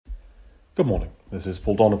Good morning. This is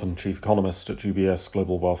Paul Donovan, Chief Economist at UBS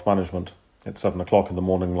Global Wealth Management. It's 7 o'clock in the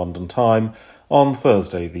morning London time on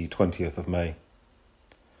Thursday, the 20th of May.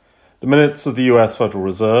 The minutes of the US Federal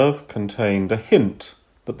Reserve contained a hint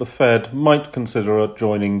that the Fed might consider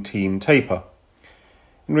joining Team Taper.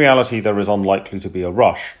 In reality, there is unlikely to be a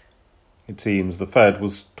rush. It seems the Fed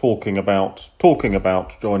was talking about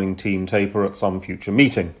joining Team Taper at some future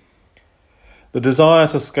meeting. The desire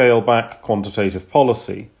to scale back quantitative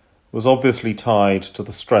policy was obviously tied to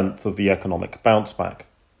the strength of the economic bounce back.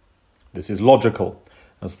 This is logical,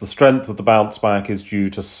 as the strength of the bounce back is due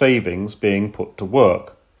to savings being put to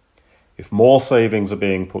work. If more savings are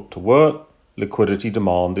being put to work, liquidity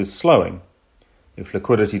demand is slowing. If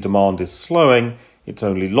liquidity demand is slowing, it's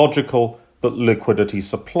only logical that liquidity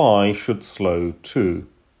supply should slow too.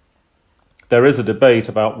 There is a debate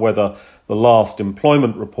about whether the last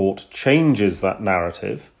employment report changes that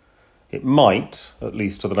narrative. It might, at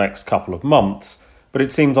least for the next couple of months, but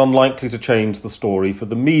it seems unlikely to change the story for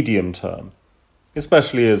the medium term,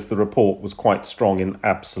 especially as the report was quite strong in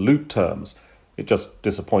absolute terms. It just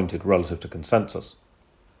disappointed relative to consensus.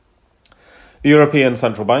 The European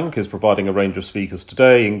Central Bank is providing a range of speakers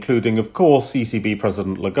today, including, of course, ECB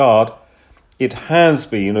President Lagarde. It has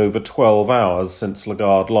been over 12 hours since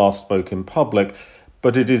Lagarde last spoke in public,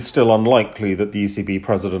 but it is still unlikely that the ECB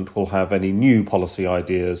President will have any new policy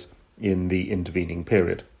ideas in the intervening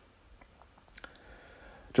period.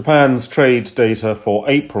 Japan's trade data for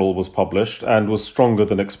April was published and was stronger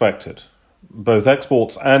than expected. Both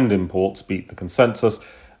exports and imports beat the consensus,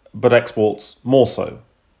 but exports more so.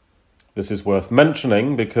 This is worth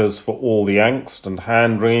mentioning because for all the angst and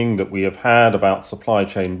hand-wringing that we have had about supply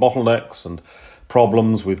chain bottlenecks and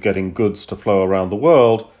problems with getting goods to flow around the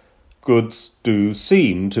world, goods do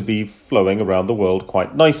seem to be flowing around the world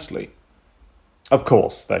quite nicely. Of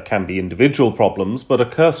course, there can be individual problems, but a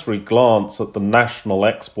cursory glance at the national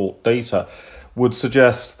export data would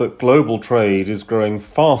suggest that global trade is growing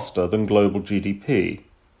faster than global GDP.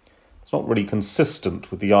 It's not really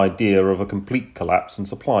consistent with the idea of a complete collapse in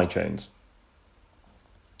supply chains.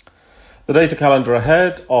 The data calendar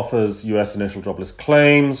ahead offers US initial jobless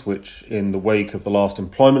claims, which in the wake of the last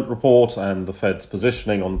employment report and the Fed's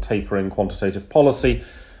positioning on tapering quantitative policy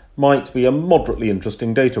might be a moderately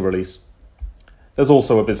interesting data release. There's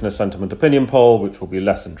also a business sentiment opinion poll, which will be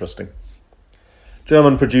less interesting.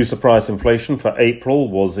 German producer price inflation for April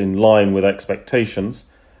was in line with expectations.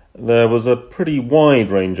 There was a pretty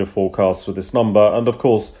wide range of forecasts for this number, and of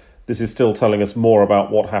course, this is still telling us more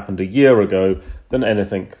about what happened a year ago than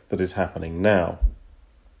anything that is happening now.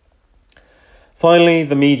 Finally,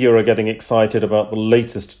 the media are getting excited about the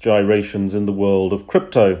latest gyrations in the world of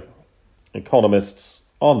crypto. Economists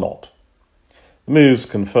are not. The moves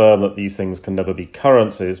confirm that these things can never be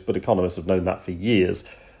currencies, but economists have known that for years.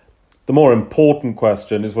 The more important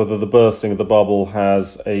question is whether the bursting of the bubble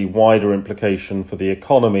has a wider implication for the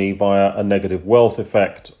economy via a negative wealth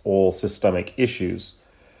effect or systemic issues.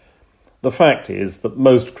 The fact is that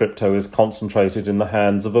most crypto is concentrated in the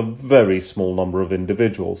hands of a very small number of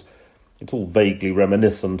individuals. It's all vaguely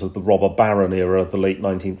reminiscent of the robber baron era of the late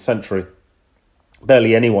 19th century.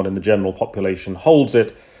 Barely anyone in the general population holds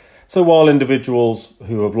it, so while individuals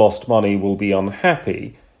who have lost money will be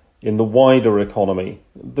unhappy, in the wider economy,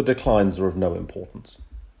 the declines are of no importance.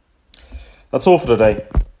 That's all for today.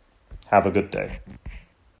 Have a good day.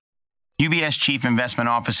 UBS Chief Investment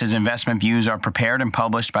Office's investment views are prepared and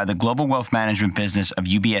published by the global wealth management business of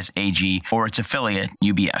UBS AG or its affiliate,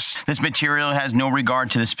 UBS. This material has no regard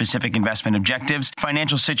to the specific investment objectives,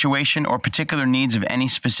 financial situation, or particular needs of any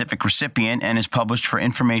specific recipient and is published for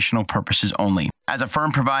informational purposes only. As a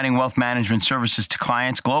firm providing wealth management services to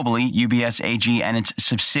clients globally, UBS AG and its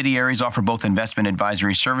subsidiaries offer both investment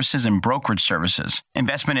advisory services and brokerage services.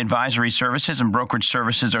 Investment advisory services and brokerage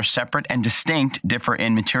services are separate and distinct, differ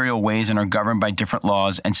in material ways, and are governed by different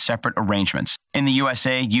laws and separate arrangements. In the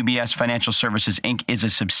USA, UBS Financial Services Inc. is a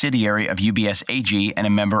subsidiary of UBS AG and a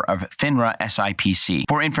member of FINRA SIPC.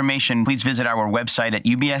 For information, please visit our website at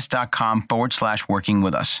ubs.com/working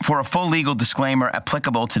with us. For a full legal disclaimer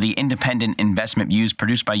applicable to the independent investment views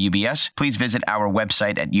produced by UBS, please visit our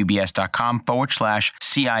website at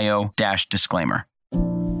ubs.com/CIO-disclaimer.